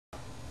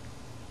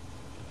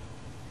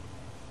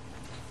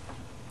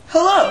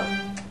Hello!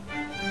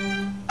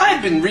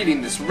 I've been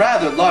reading this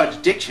rather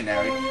large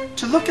dictionary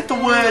to look at the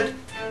word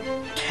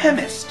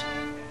chemist.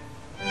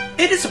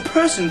 It is a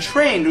person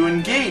trained or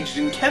engaged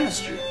in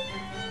chemistry.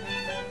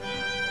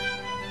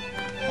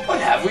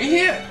 What have we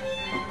here?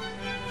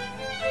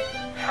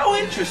 How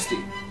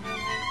interesting.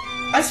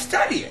 I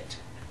study it.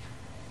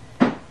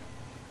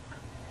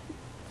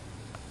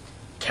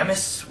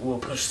 Chemists will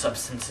push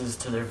substances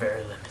to their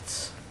very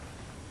limits,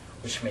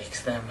 which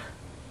makes them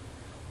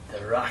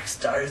the rock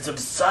stars of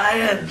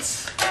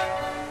science.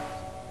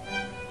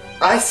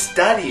 I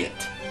study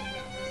it.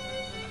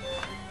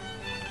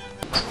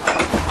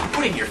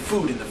 Putting your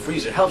food in the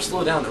freezer helps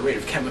slow down the rate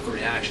of chemical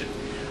reaction.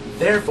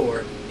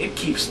 Therefore, it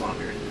keeps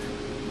longer.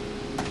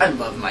 I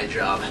love my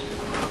job.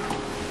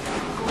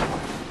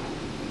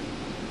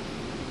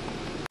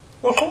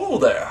 Well, hello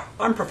there.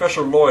 I'm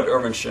Professor Lloyd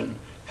Irvinston,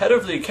 head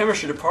of the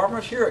chemistry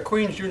department here at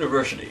Queen's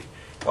University.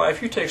 Why,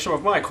 if you take some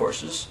of my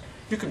courses,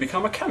 you can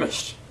become a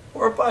chemist,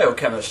 or a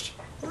biochemist,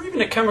 or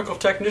even a chemical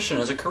technician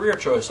as a career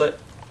choice. Would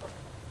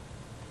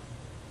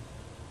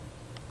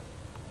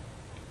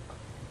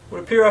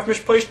appear I've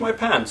misplaced my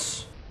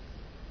pants.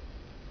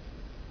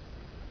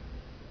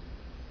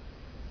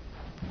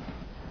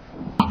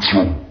 It's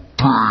a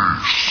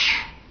base.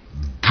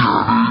 Get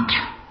it?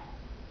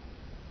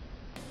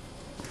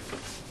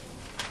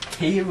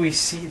 Here we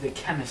see the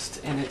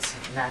chemist in its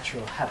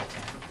natural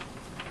habitat.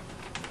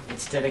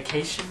 Its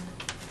dedication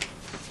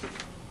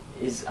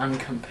is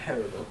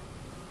uncomparable.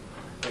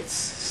 Its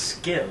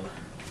skill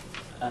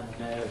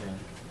unnerving.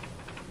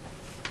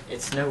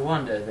 It's no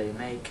wonder they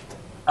make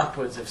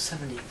upwards of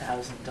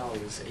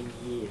 $70,000 a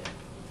year.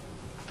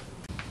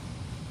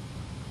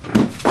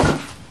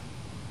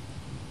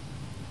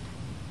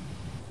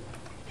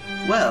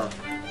 Well,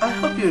 I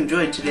hope you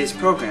enjoyed today's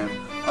program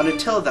on the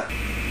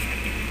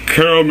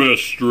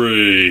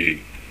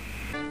Chemistry.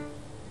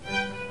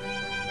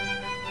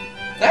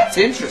 That's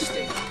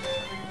interesting.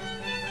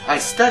 I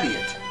study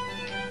it.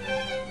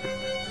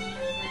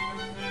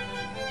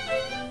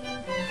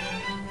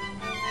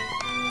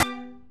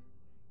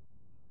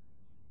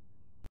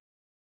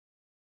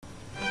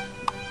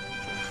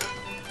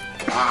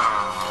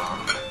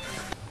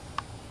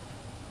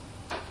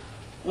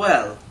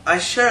 Well, I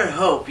sure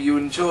hope you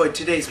enjoyed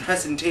today's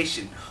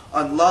presentation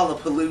on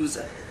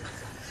Lollapalooza.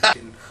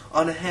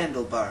 On a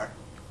handlebar.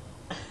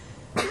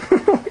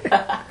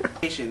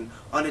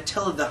 On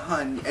Attila the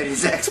Hun and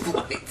his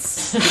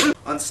exploits.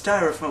 On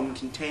styrofoam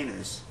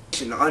containers.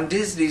 On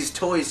Disney's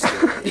Toy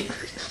Story.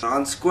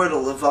 On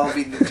Squirtle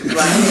evolving into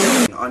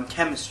black. On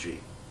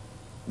chemistry.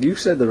 You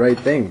said the right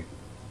thing.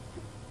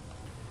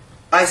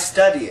 I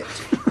study it.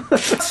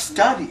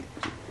 Study it.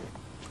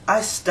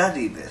 I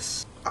study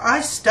this.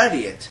 I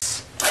study it.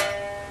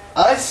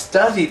 I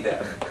study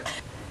them.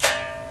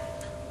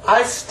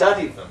 I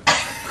study them.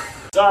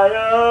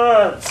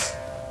 Science!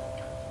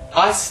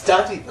 I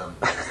study them.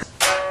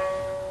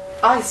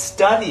 I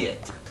study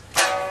it.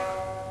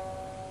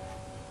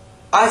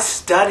 I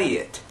study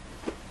it.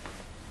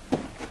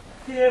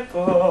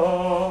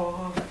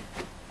 Hippo!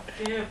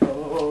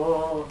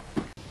 Hippo!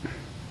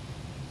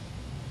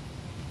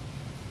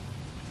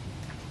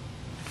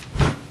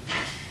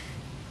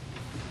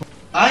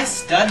 I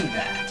study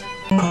that.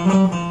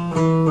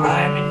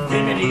 I'm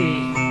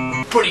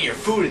infinity! Putting your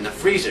food in the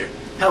freezer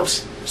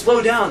helps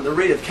slow down the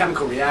rate of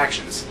chemical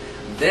reactions.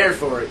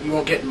 Therefore, you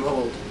won't get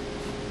mold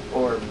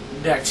or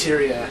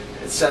bacteria,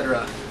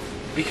 etc.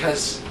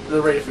 because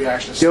the rate of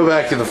reaction is Go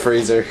back in the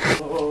freezer.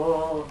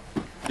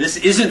 This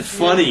isn't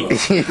funny.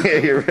 Yeah,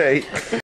 you're right.